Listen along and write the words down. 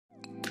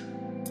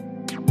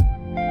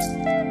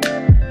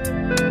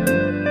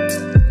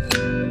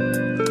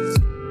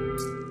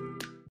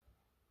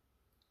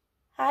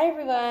Hi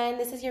everyone,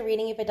 this is your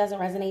reading. If it doesn't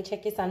resonate,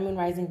 check your sun, moon,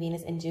 rising,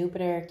 Venus, and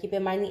Jupiter. Keep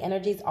in mind the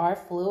energies are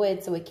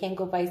fluid, so it can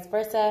go vice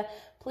versa.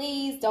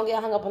 Please don't get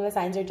hung up on the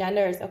signs or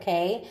genders,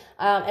 okay?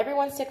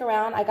 Everyone stick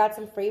around. I got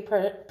some free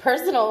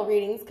personal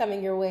readings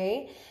coming your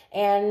way,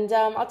 and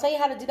I'll tell you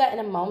how to do that in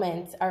a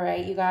moment, all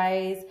right, you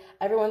guys?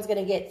 Everyone's going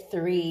to get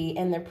 3,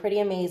 and they're pretty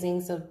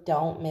amazing, so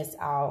don't miss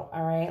out,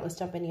 all right? Let's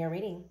jump into your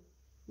reading.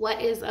 What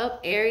is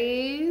up,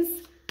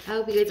 Aries? I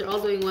hope you guys are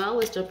all doing well.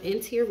 Let's jump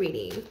into your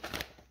reading.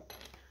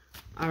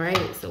 All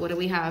right, so what do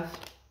we have?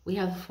 We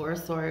have 4 of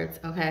Swords,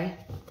 okay?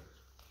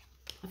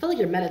 I feel like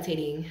you're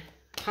meditating,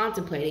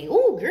 contemplating.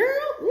 Oh,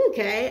 girl,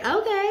 okay.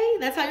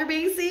 That's how you're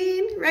being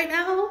seen right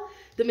now.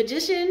 The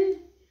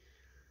Magician.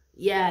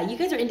 Yeah, you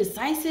guys are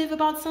indecisive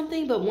about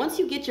something, but once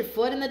you get your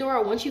foot in the door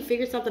or once you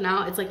figure something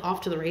out, it's like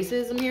off to the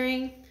races, I'm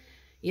hearing.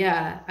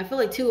 Yeah, I feel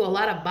like, too, a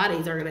lot of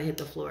bodies are going to hit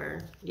the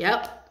floor.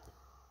 Yep,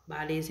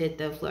 bodies hit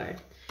the floor.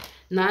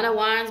 9 of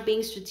Wands,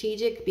 being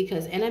strategic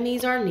because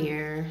enemies are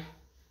near.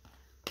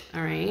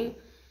 All right.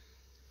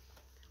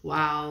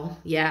 Wow.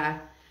 Yeah.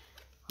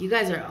 You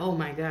guys are, oh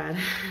my God.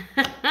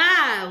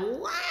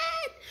 What?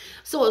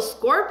 So a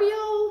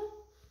Scorpio?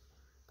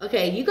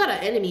 Okay, you got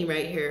an enemy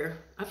right here.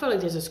 I feel like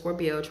there's a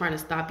Scorpio trying to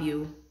stop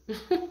you.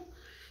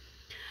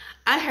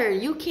 I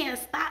heard you can't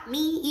stop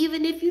me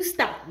even if you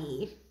stop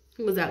me.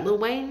 Who was that, Lil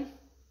Wayne?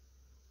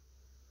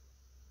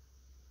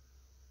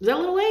 Is that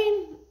Lil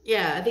Wayne?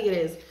 Yeah, I think it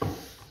is.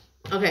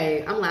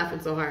 Okay, I'm laughing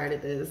so hard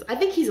at this. I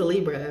think he's a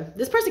Libra.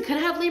 This person could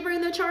have Libra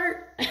in their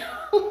chart.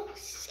 Oh,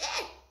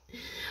 shit.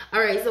 All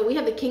right, so we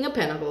have the King of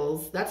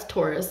Pentacles. That's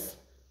Taurus.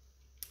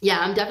 Yeah,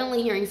 I'm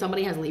definitely hearing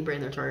somebody has Libra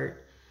in their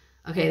chart.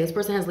 Okay, this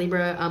person has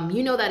Libra.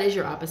 You know that is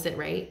your opposite,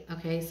 right?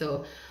 Okay,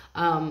 so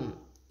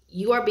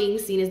you are being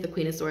seen as the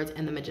Queen of Swords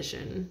and the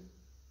Magician.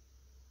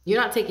 You're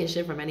not taking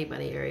shit from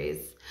anybody,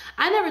 Aries.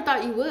 I never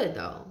thought you would,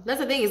 though. That's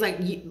the thing. Is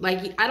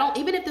I don't,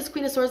 even if this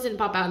Queen of Swords didn't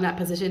pop out in that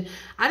position,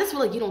 I just feel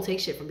like you don't take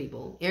shit from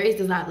people. Aries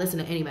does not listen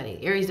to anybody.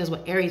 Aries does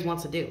what Aries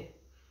wants to do.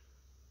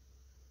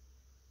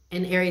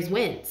 And Aries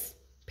wins,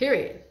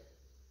 period.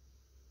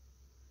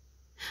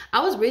 I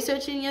was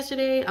researching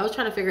yesterday. I was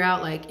trying to figure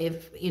out, like,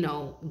 if, you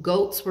know,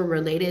 goats were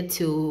related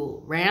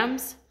to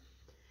rams.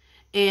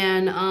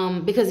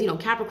 And because, you know,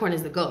 Capricorn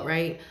is the goat,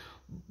 right?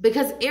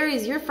 Because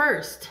Aries, you're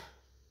first.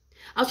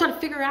 I was trying to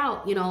figure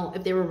out, you know,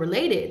 if they were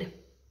related,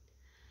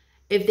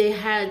 if they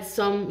had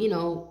some, you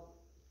know,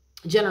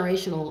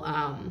 generational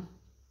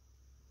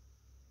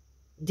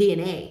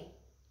DNA,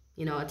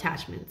 you know,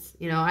 attachments.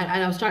 You know,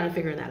 I was trying to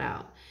figure that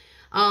out.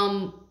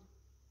 And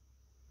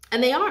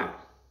they are.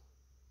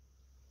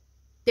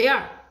 They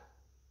are.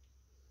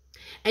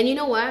 And you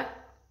know what?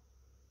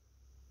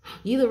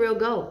 You the real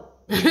goat.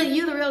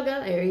 You the real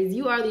goat, Aries.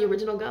 You are the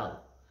original goat.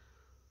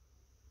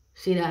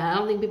 See that? I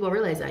don't think people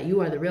realize that.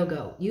 You are the real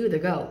goat. You the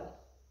goat.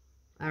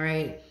 All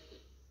right.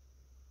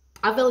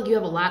 I feel like you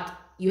have a lot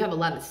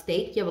at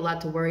stake. You have a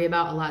lot to worry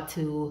about, a lot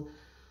to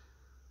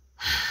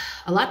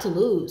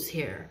lose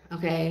here.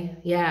 Okay.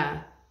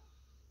 Yeah.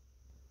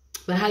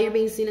 But how you're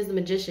being seen as the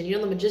Magician, you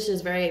know, the Magician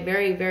is very,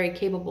 very, very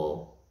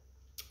capable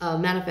of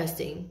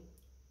manifesting,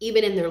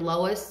 even in their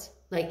lowest,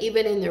 like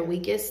even in their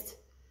weakest,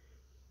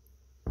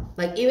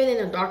 like even in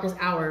their darkest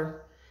hour.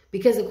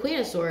 Because the Queen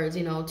of Swords,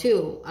 you know,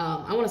 too,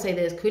 I want to say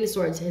this, Queen of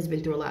Swords has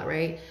been through a lot,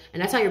 right? And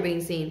that's how you're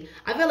being seen.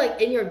 I feel like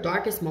in your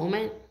darkest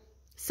moment,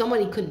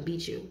 somebody couldn't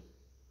beat you.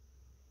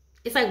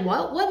 It's like,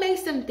 what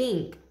makes them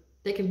think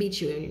they can beat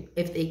you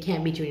if they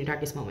can't beat you in your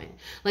darkest moment?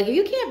 Like, if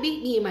you can't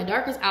beat me in my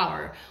darkest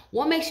hour,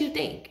 what makes you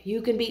think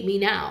you can beat me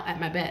now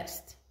at my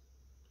best?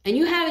 And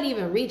you haven't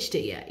even reached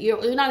it yet.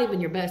 You're not even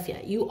your best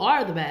yet. You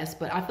are the best,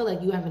 but I feel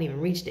like you haven't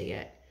even reached it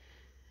yet.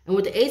 And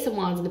with the Ace of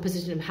Wands in the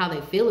position of how they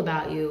feel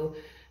about you,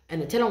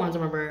 and the 10 of Wands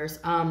in reverse,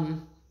 damn.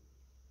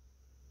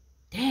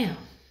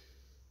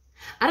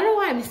 I don't know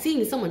why I'm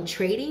seeing someone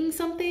trading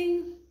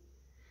something.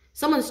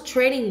 Someone's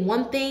trading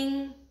one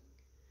thing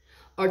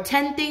or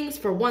 10 things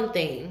for one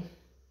thing.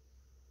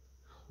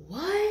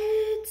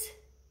 What?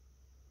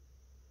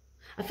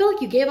 I feel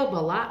like you gave up a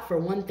lot for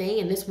one thing,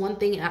 and this one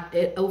thing,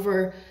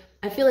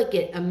 I feel like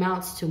it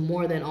amounts to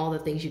more than all the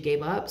things you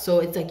gave up. So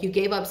it's like you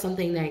gave up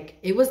something, like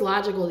it was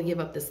logical to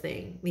give up this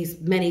thing, these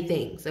many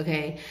things,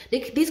 okay?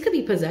 These could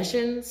be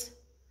possessions,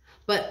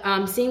 but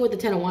I'm seeing with the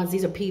 10 of Wands,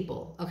 these are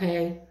people,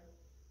 okay?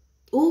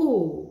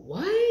 Ooh,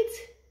 what?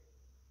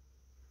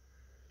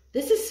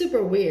 This is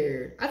super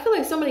weird. I feel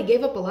like somebody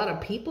gave up a lot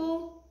of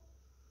people.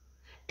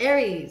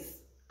 Aries,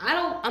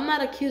 I'm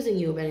not accusing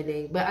you of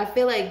anything, but I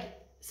feel like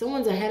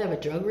someone's ahead of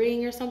a drug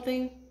ring or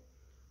something.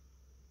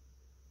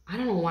 I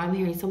don't know why I'm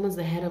hearing someone's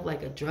the head of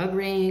like a drug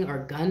ring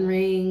or gun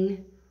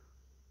ring.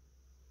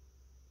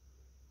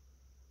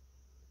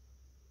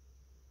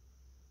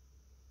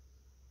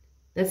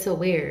 That's so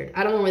weird.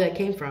 I don't know where that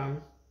came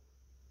from.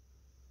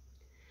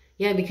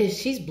 Yeah, because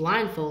she's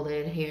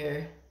blindfolded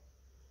here.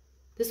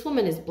 This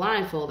woman is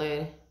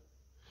blindfolded.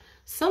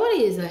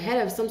 Somebody is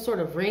ahead of some sort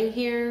of ring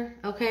here,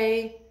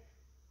 okay?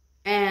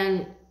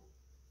 And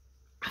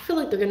I feel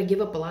like they're going to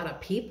give up a lot of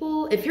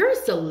people. If you're a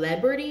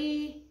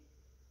celebrity,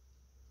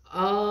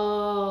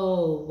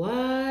 Oh,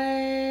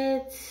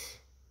 what?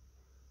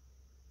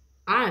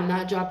 I'm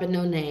not dropping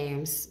no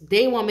names.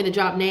 They want me to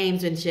drop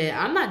names and shit.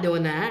 I'm not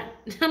doing that.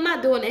 I'm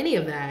not doing any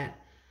of that.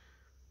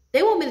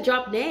 They want me to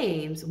drop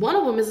names. One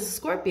of them is a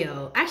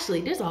Scorpio.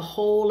 Actually, there's a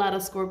whole lot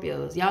of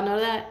Scorpios. Y'all know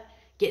that?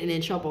 Getting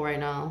in trouble right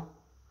now.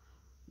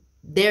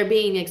 They're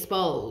being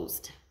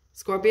exposed.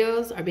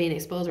 Scorpios are being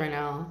exposed right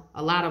now.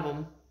 A lot of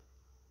them.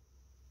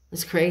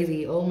 It's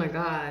crazy. Oh my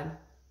God.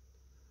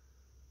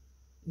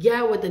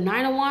 Yeah, with the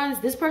 9 of Wands,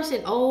 this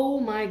person, oh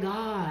my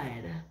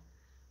God.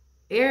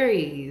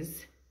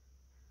 Aries.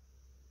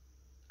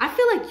 I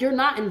feel like you're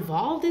not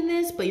involved in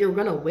this, but you're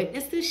gonna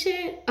witness this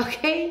shit,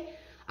 okay?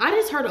 I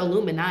just heard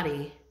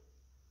Illuminati.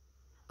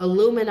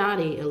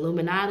 Illuminati,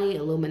 Illuminati,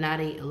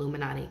 Illuminati,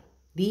 Illuminati.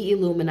 The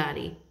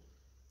Illuminati.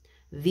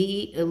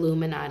 The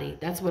Illuminati.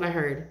 That's what I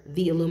heard.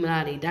 The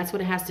Illuminati. That's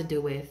what it has to do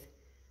with.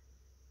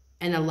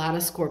 And a lot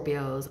of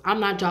Scorpios.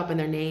 I'm not dropping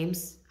their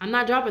names. I'm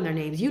not dropping their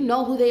names. You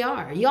know who they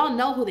are. Y'all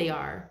know who they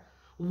are.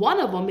 One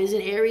of them is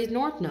an Aries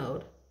North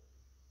Node.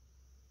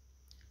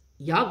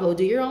 Y'all go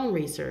do your own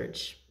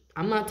research.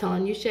 I'm not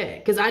telling you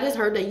shit. Because I just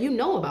heard that you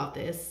know about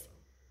this.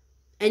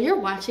 And you're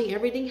watching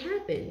everything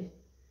happen.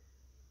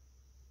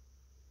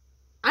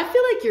 I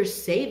feel like you're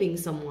saving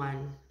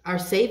someone. Or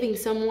saving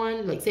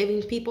someone. Like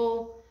saving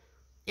people.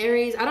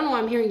 Aries, I don't know why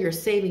I'm hearing you're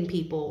saving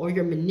people. Or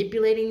you're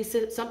manipulating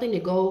something to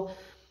go...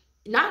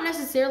 not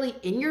necessarily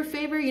in your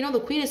favor. You know, the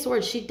Queen of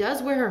Swords, she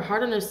does wear her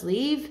heart on her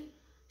sleeve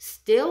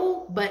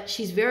still, but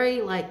she's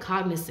very like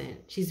cognizant.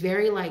 She's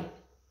very like,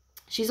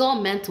 she's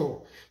all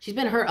mental. She's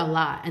been hurt a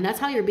lot, and that's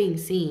how you're being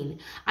seen.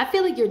 I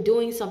feel like you're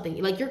doing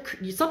something, like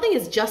something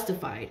is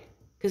justified,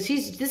 because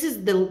this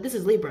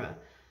is Libra,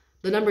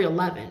 the number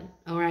 11.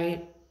 All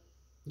right,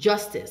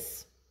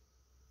 justice.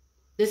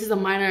 This is a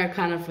minor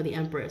arcana for the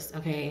Empress.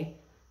 Okay,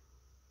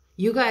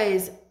 you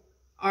guys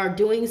are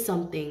doing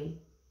something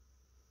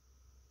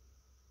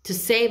to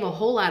save a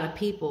whole lot of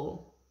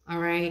people, all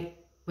right?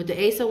 With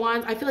the Ace of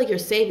Wands, I feel like you're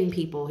saving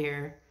people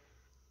here.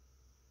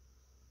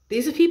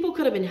 These people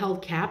could have been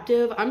held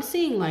captive. I'm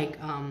seeing like,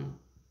 oh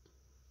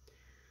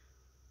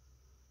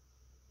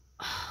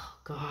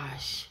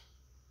gosh.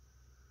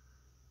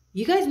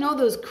 You guys know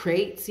those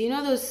crates? You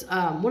know those,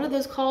 what are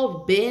those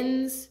called?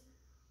 Bins?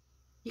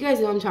 You guys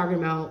know what I'm talking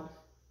about.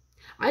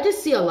 I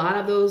just see a lot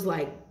of those,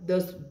 like,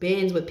 those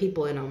bins with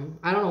people in them.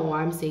 I don't know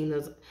why I'm seeing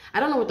those. I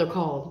don't know what they're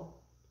called.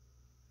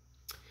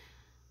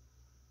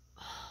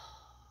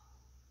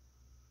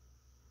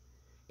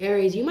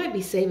 Aries, you might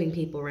be saving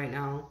people right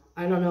now.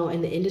 I don't know,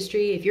 in the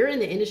industry. If you're in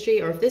the industry,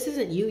 or if this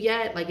isn't you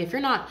yet, like if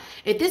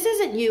this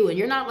isn't you and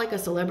you're not like a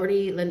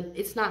celebrity, then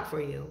it's not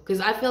for you. Because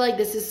I feel like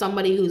this is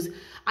somebody who's,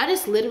 I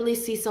just literally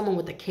see someone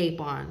with a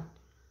cape on.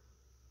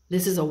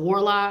 This is a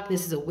warlock.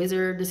 This is a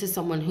wizard. This is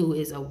someone who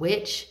is a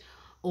witch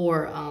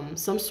or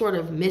some sort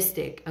of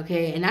mystic,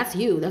 okay? And that's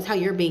you. That's how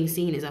you're being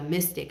seen, as a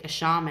mystic, a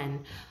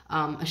shaman,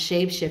 a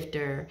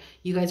shapeshifter.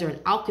 You guys are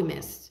an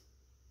alchemist.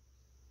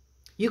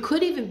 You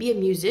could even be a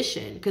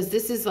musician, because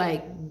this is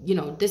like, you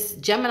know, this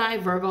Gemini,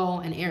 Virgo,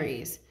 and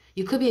Aries.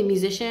 You could be a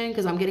musician,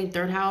 because I'm getting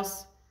 3rd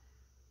house.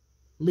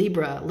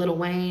 Libra, Lil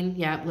Wayne.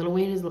 Yeah, Lil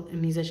Wayne is a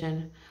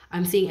musician.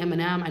 I'm seeing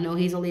Eminem. I know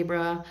he's a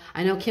Libra.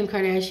 I know Kim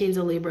Kardashian's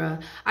a Libra.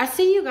 I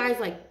see you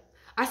guys like,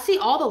 I see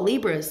all the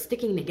Libras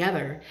sticking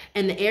together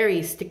and the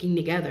Aries sticking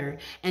together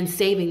and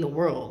saving the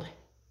world.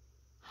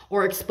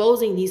 Or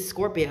exposing these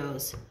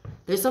Scorpios.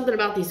 There's something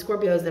about these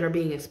Scorpios that are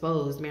being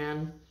exposed,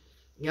 man.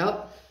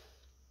 Yup.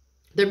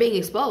 They're being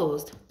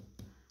exposed.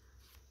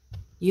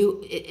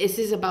 This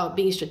is about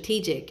being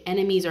strategic.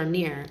 Enemies are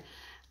near.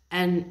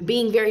 And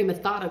being very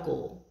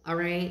methodical. All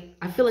right.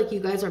 I feel like you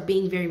guys are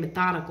being very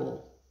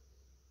methodical.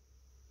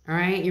 All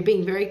right. You're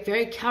being very,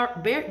 very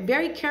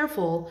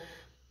careful.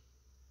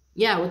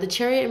 Yeah. With the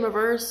Chariot in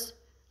reverse.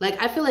 Like,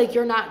 I feel like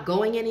you're not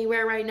going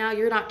anywhere right now.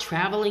 You're not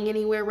traveling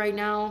anywhere right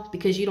now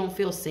because you don't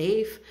feel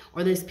safe.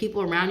 Or there's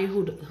people around you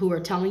who are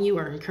telling you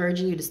or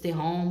encouraging you to stay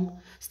home,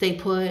 stay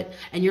put.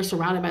 And you're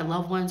surrounded by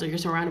loved ones, or you're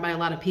surrounded by a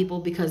lot of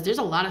people, because there's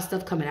a lot of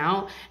stuff coming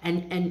out.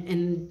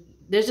 And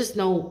there's just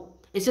no,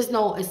 it's just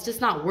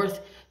not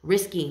worth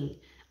risking.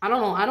 I don't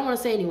know. I don't want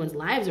to say anyone's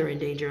lives are in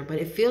danger, but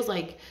it feels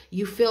like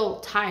you feel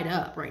tied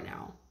up right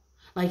now.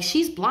 Like,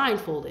 she's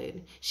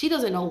blindfolded. She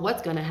doesn't know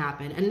what's going to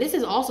happen. And this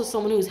is also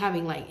someone who's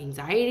having like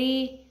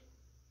anxiety,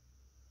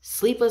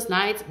 sleepless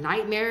nights,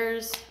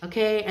 nightmares.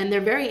 Okay. And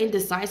they're very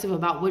indecisive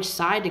about which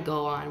side to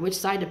go on, which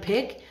side to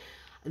pick.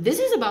 This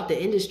is about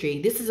the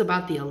industry. This is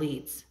about the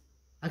elites.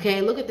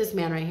 Okay. Look at this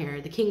man right here.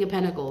 The King of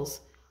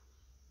Pentacles.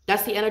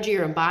 That's the energy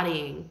you're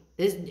embodying.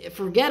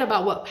 Forget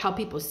about how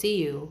people see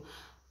you.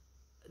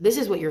 This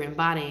is what you're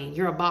embodying.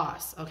 You're a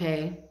boss.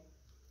 Okay.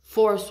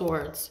 4 of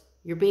Swords.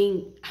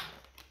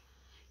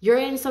 You're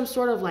in some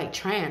sort of like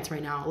trance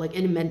right now. Like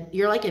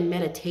you're like in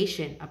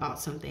meditation about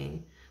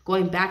something,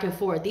 going back and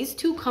forth. These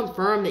two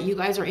confirm that you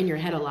guys are in your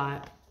head a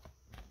lot.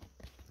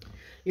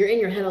 You're in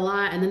your head a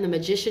lot. And then the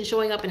Magician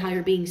showing up and how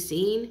you're being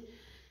seen.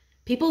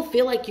 People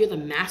feel like you're the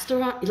master.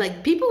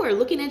 Like, people are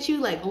looking at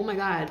you like, oh my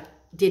God,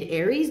 did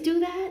Aries do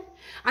that?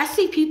 I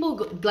see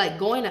people like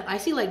going, I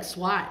see like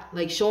SWAT,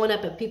 like showing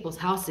up at people's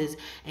houses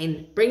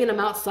and bringing them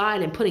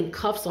outside and putting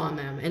cuffs on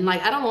them. And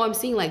like, I don't know, I'm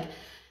seeing like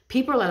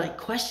people are like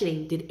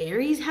questioning, did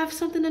Aries have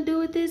something to do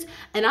with this?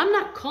 And I'm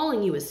not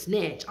calling you a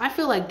snitch. I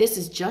feel like this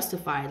is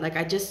justified. Like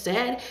I just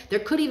said, there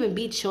could even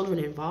be children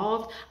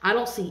involved. I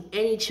don't see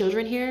any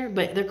children here,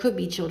 but there could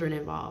be children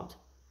involved.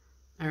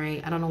 All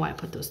right. I don't know why I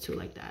put those two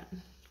like that.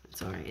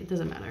 It's all right. It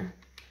doesn't matter.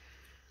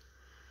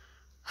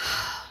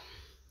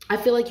 I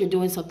feel like you're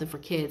doing something for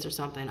kids or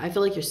something. I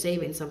feel like you're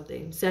saving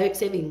something,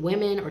 saving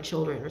women or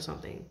children or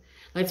something.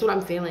 That's what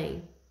I'm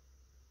feeling.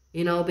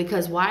 You know,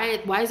 because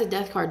why is the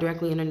death card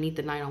directly underneath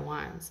the Nine of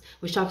Wands,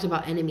 which talks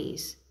about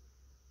enemies?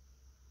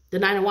 The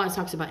Nine of Wands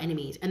talks about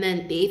enemies. And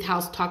then the 8th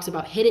house talks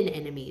about hidden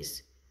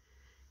enemies.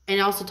 And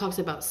it also talks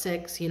about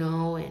sex, you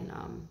know, and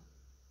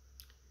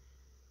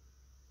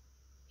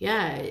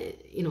yeah,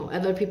 you know,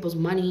 other people's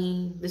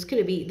money. This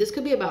could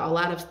be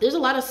about there's a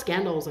lot of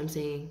scandals I'm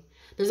seeing.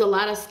 There's a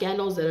lot of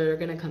scandals that are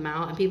going to come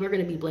out and people are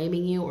going to be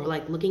blaming you or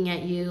like looking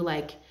at you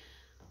like,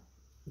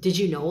 did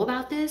you know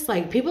about this?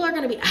 Like people are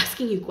going to be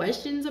asking you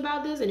questions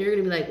about this and you're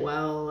going to be like,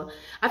 well,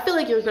 I feel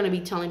like you're going to be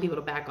telling people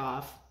to back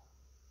off.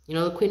 You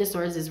know, the Queen of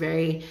Swords is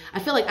very, I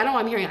feel like, I don't know,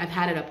 I'm hearing, I've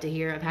had it up to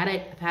here. I've had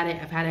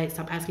it.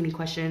 Stop asking me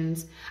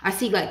questions. I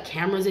see like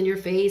cameras in your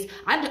face.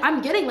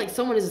 I'm getting like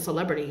someone is a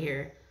celebrity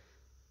here.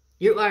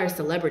 You are a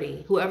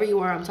celebrity. Whoever you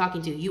are I'm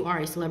talking to, you are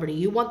a celebrity.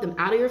 You want them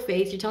out of your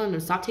face. You're telling them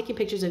to stop taking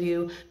pictures of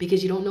you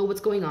because you don't know what's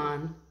going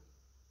on.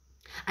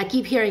 I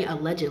keep hearing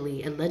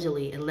allegedly,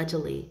 allegedly,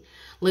 allegedly.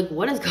 Like,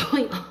 what is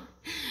going on?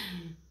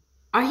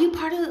 Are you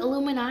part of the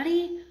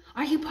Illuminati?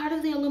 Are you part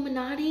of the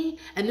Illuminati?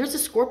 And there's a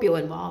Scorpio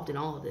involved in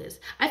all of this.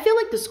 I feel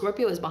like the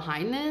Scorpio is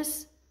behind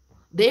this.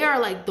 They are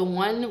like the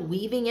one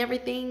weaving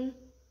everything.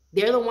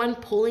 They're the one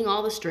pulling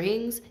all the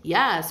strings.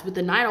 Yes, with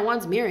the Nine of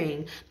Wands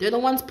mirroring. They're the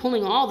ones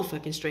pulling all the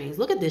fucking strings.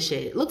 Look at this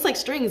shit. It looks like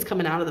strings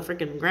coming out of the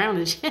freaking ground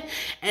and shit.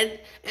 And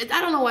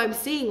I don't know what I'm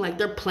seeing. Like,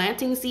 they're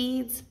planting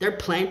seeds. They're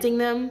planting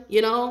them,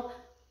 you know?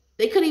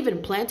 They could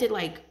even plant it,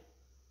 like,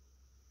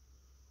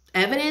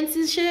 evidence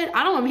and shit.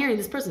 I don't know. I'm hearing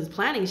this person's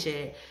planting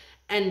shit.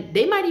 And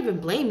they might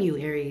even blame you,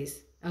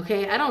 Aries.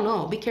 Okay? I don't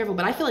know. Be careful.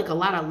 But I feel like a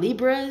lot of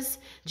Libras,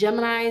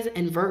 Geminis,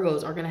 and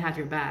Virgos are going to have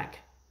your back.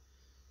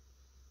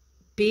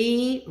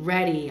 Be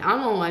ready. I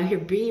don't know. I'm here.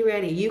 Be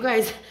ready. You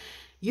guys,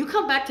 you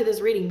come back to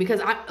this reading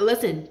because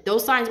listen,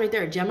 those signs right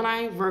there,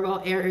 Gemini, Virgo,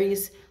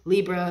 Aries,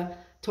 Libra,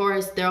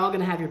 Taurus, they're all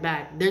going to have your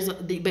back.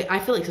 But I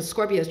feel like the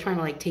Scorpio is trying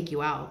to like take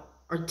you out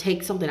or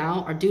take something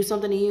out or do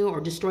something to you or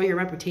destroy your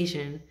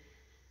reputation.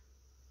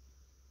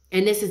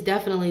 And this is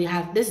definitely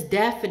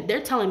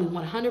they're telling me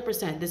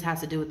 100% this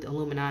has to do with the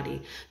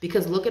Illuminati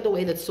because look at the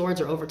way that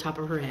swords are over top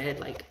of her head.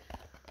 Like,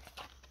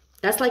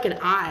 that's like an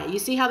eye. You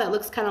see how that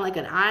looks kind of like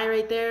an eye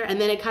right there? And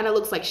then it kind of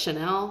looks like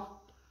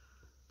Chanel.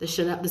 The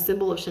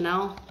symbol of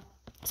Chanel.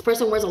 This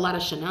person wears a lot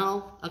of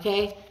Chanel,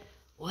 okay?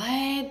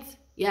 What?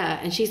 Yeah,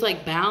 and she's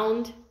like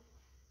bound.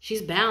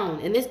 She's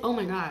bound. And this, oh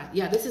my God.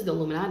 Yeah, this is the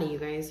Illuminati, you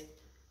guys.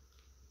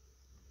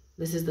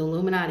 This is the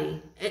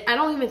Illuminati. I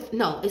don't even,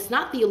 no, it's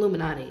not the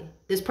Illuminati.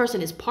 This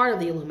person is part of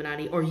the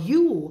Illuminati or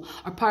you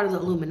are part of the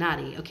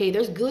Illuminati, okay?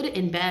 There's good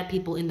and bad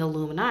people in the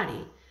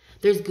Illuminati.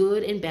 There's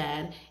good and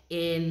bad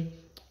in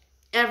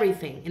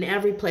everything, in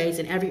every place,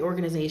 in every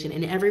organization,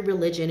 in every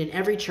religion, in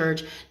every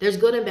church. There's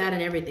good and bad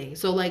in everything.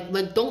 So like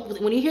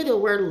don't, when you hear the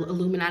word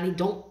Illuminati,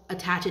 don't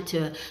attach it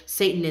to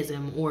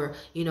Satanism or,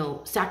 you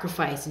know,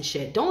 sacrifice and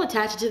shit. Don't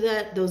attach it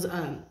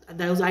to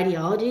those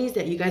ideologies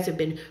that you guys have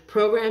been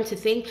programmed to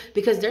think,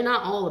 because they're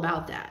not all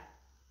about that.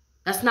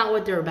 That's not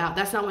what they're about.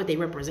 That's not what they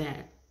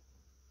represent.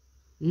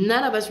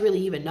 None of us really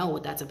even know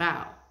what that's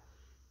about.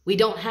 We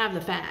don't have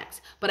the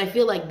facts, but I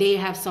feel like they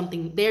have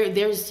something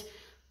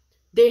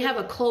they have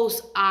a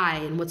close eye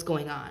in what's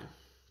going on.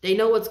 They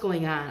know what's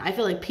going on. I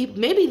feel like people,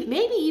 maybe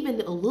even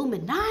the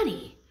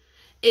Illuminati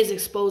is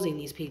exposing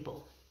these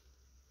people.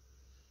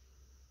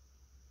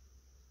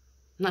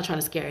 I'm not trying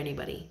to scare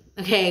anybody,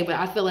 okay? But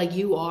I feel like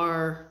you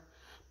are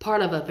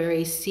part of a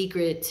very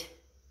secret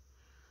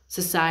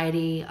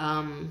society.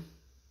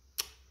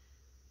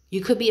 You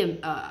could be,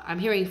 I'm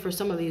hearing for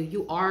some of you,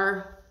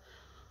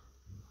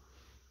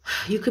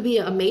 you could be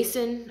a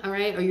Mason, all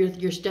right? Or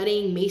you're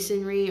studying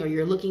Masonry, or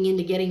you're looking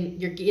into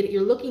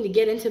you're looking to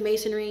get into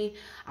Masonry.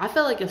 I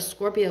feel like if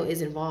Scorpio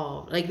is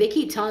involved, like they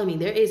keep telling me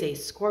there is a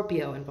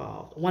Scorpio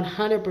involved,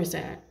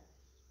 100%.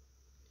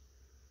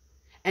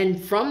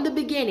 And from the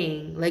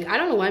beginning, like, I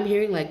don't know why I'm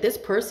hearing like this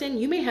person,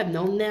 you may have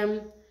known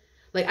them.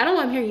 Like, I don't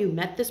know, I'm hearing you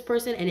met this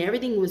person and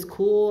everything was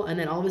cool. And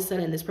then all of a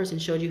sudden this person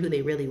showed you who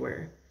they really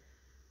were.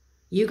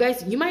 You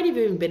guys, you might have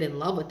even been in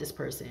love with this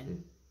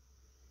person.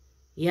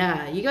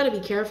 Yeah, you got to be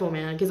careful,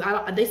 man. Because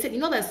they said, you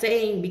know that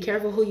saying, be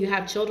careful who you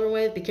have children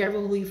with, be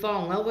careful who you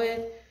fall in love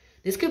with.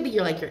 This could be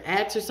your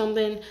ex or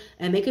something,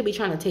 and they could be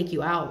trying to take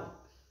you out.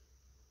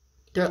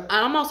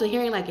 I'm also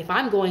hearing like, if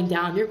I'm going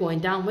down, you're going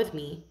down with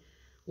me.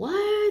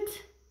 What?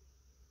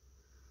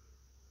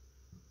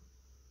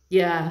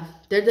 Yeah,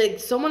 they're like,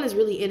 someone is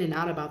really in and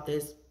out about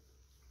this.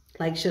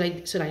 Like,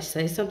 should I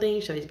say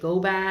something? Should I go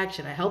back?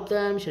 Should I help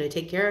them? Should I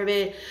take care of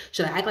it?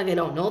 Should I act like I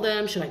don't know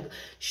them?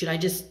 Should I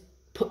just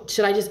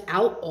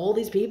out all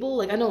these people?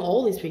 Like, I know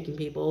all these freaking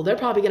people. They're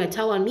probably gonna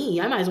tell on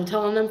me. I might as well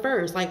tell on them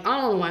first. Like, I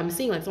don't know why I'm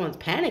seeing like someone's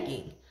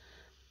panicking.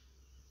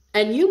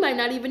 And you might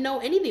not even know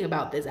anything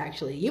about this,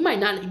 actually. You might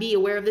not be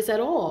aware of this at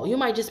all. You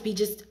might just be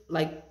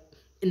like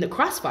in the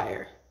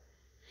crossfire.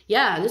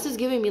 Yeah, this is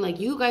giving me like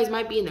you guys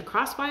might be in the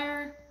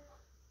crossfire.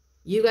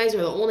 You guys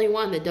are the only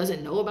one that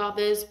doesn't know about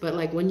this, but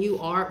like when you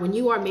are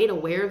made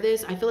aware of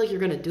this, I feel like you're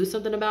going to do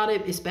something about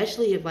it,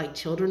 especially if like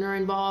children are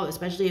involved,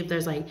 especially if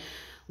there's like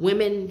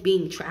women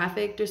being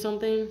trafficked or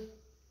something.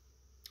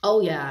 Oh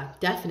yeah,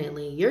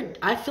 definitely.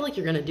 I feel like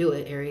you're going to do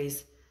it,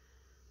 Aries.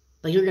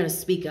 Like you're going to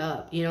speak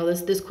up. You know,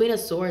 this Queen of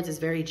Swords is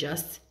very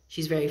just.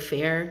 She's very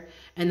fair.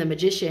 And the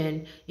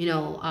Magician, you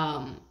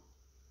know,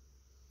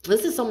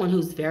 this is someone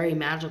who's very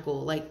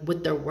magical, like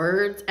with their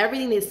words,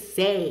 everything they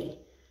say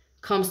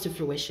comes to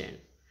fruition.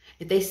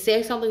 If they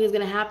say something is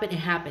going to happen, it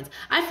happens.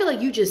 I feel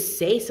like you just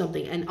say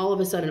something and all of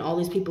a sudden all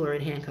these people are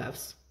in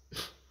handcuffs.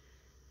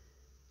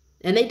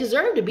 And they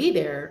deserve to be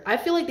there. I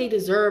feel like they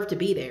deserve to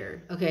be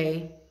there,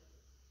 okay?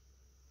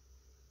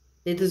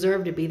 They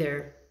deserve to be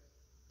there.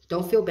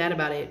 Don't feel bad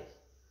about it.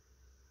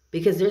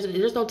 Because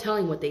there's no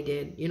telling what they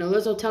did. You know,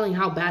 there's no telling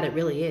how bad it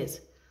really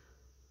is.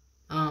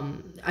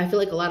 I feel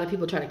like a lot of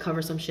people try to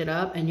cover some shit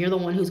up and you're the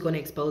one who's going to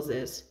expose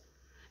this.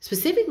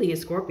 Specifically a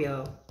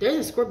Scorpio. There's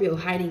a Scorpio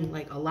hiding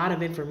like a lot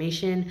of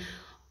information.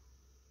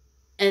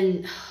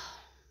 And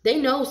they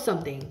know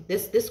something.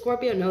 This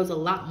Scorpio knows a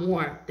lot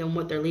more than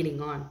what they're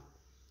leading on.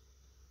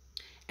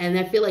 And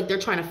I feel like they're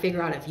trying to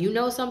figure out if you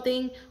know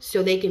something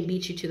so they can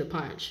beat you to the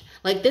punch.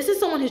 Like this is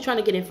someone who's trying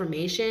to get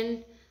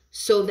information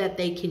so that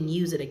they can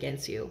use it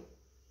against you.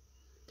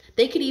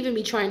 They could even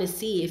be trying to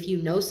see if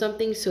you know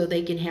something so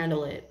they can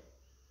handle it.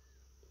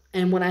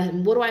 And what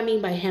do I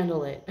mean by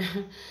handle it?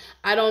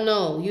 I don't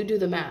know. You do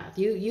the math.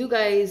 You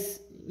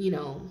guys, you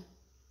know,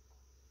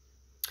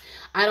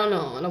 I don't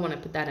know. I don't want to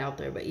put that out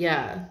there, but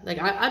yeah, like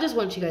I just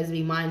want you guys to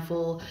be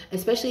mindful,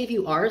 especially if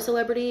you are a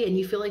celebrity and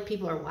you feel like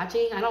people are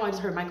watching. I know I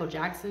just heard Michael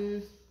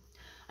Jackson.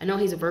 I know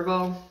he's a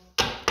Virgo.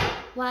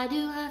 Why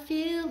do I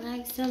feel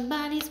like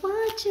somebody's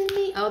watching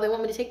me? Oh, they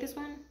want me to take this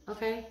one?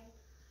 Okay.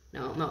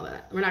 No,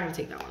 we're not going to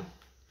take that one.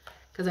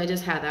 Because I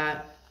just had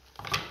that.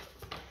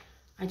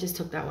 I just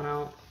took that one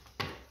out.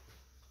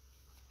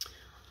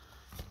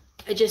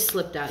 It just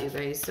slipped out, you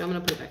guys. So I'm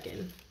going to put it back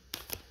in.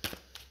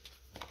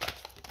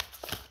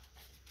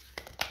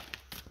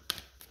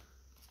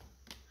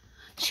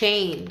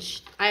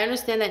 Change. I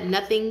understand that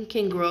nothing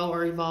can grow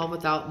or evolve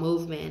without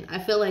movement. I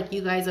feel like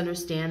you guys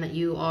understand that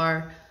you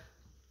are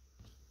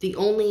the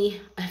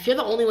only, if you're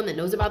the only one that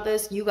knows about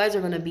this, you guys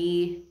are going to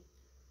be,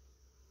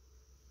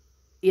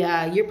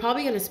 yeah, you're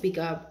probably going to speak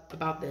up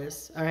about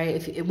this. All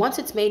right. Once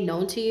it's made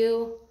known to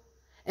you,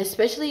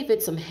 especially if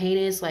it's some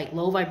heinous, like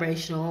low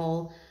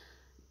vibrational,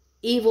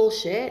 evil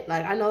shit.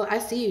 Like I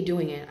see you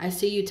doing it. I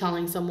see you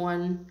telling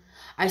someone,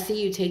 I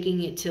see you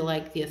taking it to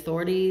like the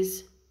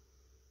authorities.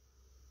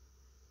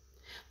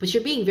 But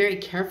you're being very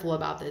careful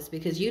about this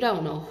because you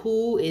don't know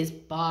who is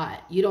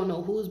bought. You don't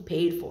know who's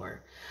paid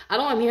for. I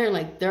know I'm hearing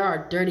like there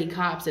are dirty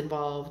cops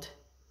involved.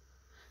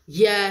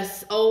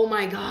 Yes. Oh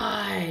my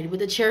God. With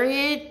the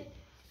Chariot,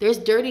 there's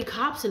dirty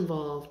cops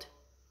involved.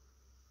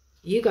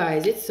 You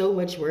guys, it's so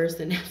much worse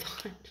than I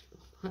thought.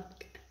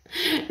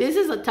 This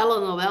is a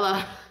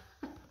telenovela.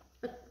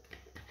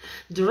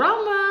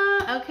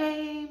 Drama.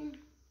 Okay.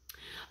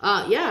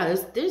 Yeah,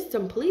 there's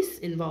some police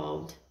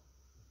involved.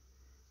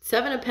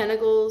 7 of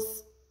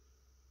Pentacles.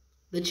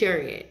 The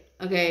Chariot.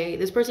 Okay,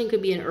 this person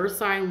could be an earth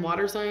sign,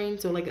 water sign.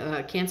 So like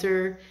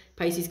Cancer,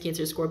 Pisces,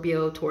 Cancer,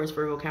 Scorpio, Taurus,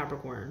 Virgo,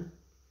 Capricorn.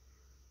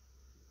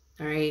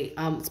 All right.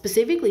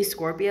 Specifically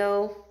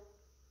Scorpio.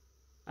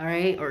 All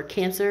right. Or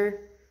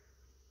Cancer.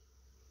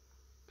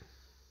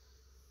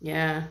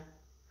 Yeah.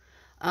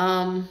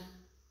 You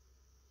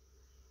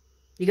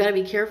got to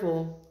be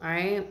careful. All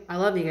right. I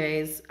love you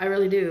guys. I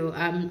really do.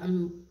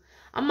 I'm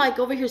like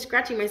over here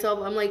scratching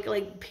myself. I'm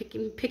like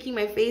picking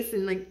my face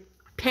and like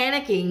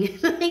panicking.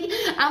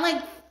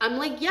 I'm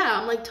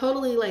like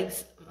totally like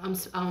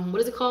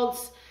what is it called?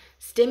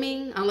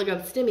 Stimming. I'm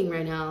stimming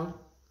right now.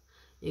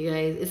 You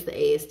guys, it's the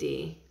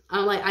ASD.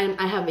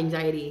 I have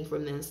anxiety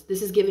from this.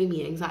 This is giving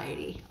me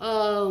anxiety.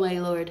 Oh my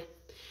Lord.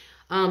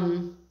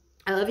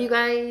 I love you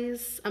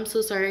guys. I'm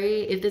so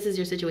sorry if this is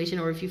your situation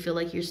or if you feel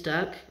like you're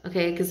stuck.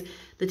 Okay, because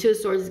the 2 of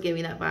Swords is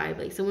giving me that vibe.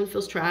 Like someone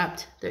feels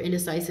trapped. They're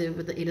indecisive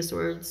with the 8 of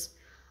Swords.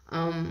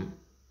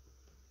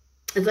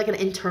 It's like an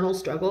internal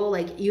struggle.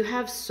 Like you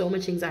have so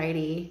much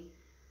anxiety.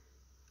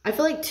 I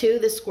feel like too,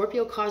 this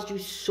Scorpio caused you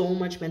so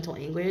much mental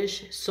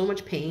anguish, so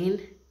much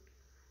pain.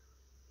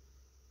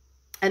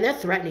 And they're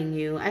threatening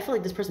you. I feel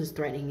like this person's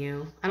threatening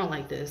you. I don't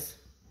like this.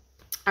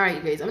 All right,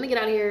 you guys, I'm going to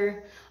get out of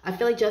here. I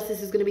feel like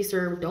justice is going to be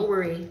served. Don't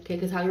worry, okay?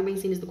 Because how you're being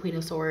seen is the Queen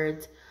of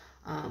Swords,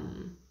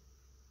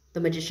 the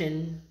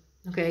Magician,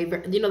 okay?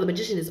 You know, the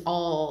Magician is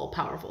all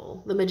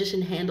powerful. The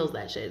Magician handles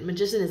that shit.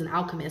 Magician is an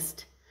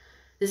alchemist.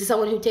 This is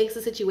someone who takes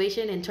the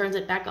situation and turns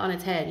it back on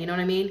its head. You know what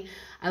I mean?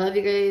 I love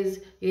you guys.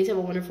 You guys have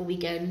a wonderful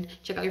weekend.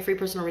 Check out your free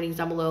personal readings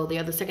down below. They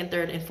are the 2nd,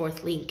 3rd, and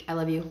 4th link. I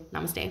love you.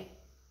 Namaste.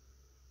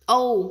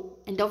 Oh,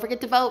 and don't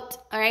forget to vote.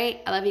 All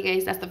right? I love you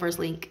guys. That's the first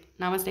link.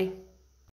 Namaste.